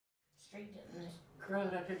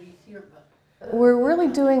We're really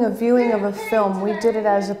doing a viewing of a film. We did it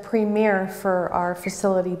as a premiere for our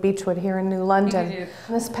facility, Beechwood, here in New London.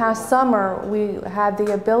 This past summer, we had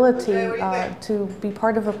the ability to be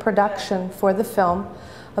part of a production for the film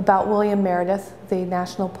about William Meredith, the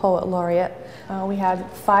National Poet Laureate. We had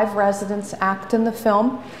 5 residents act in the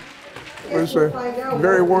film. It was a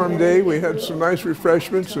very warm day. We had some nice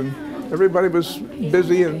refreshments, and everybody was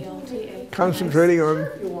busy and concentrating on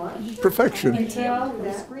perfection.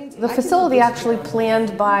 The facility actually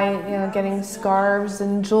planned by getting scarves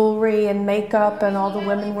and jewelry and makeup, and all the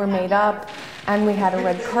women were made up, and we had a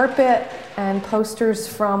red carpet and posters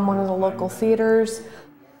from one of the local theaters.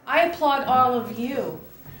 I applaud all of you,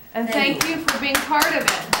 and thank you for being part of it.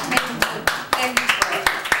 Thank you for it.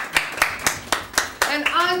 And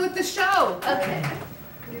on with the show. Okay.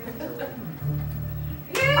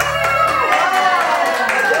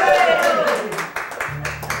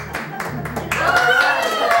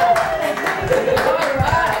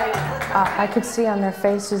 I could see on their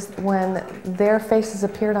faces when their faces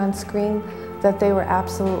appeared on screen that they were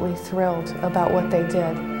absolutely thrilled about what they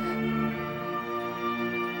did.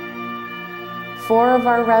 4 of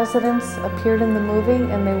our residents appeared in the movie,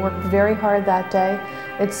 and they worked very hard that day.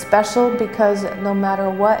 It's special because no matter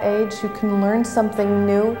what age, you can learn something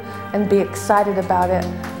new and be excited about it,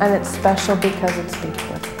 and it's special because it's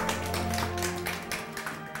Beechwood.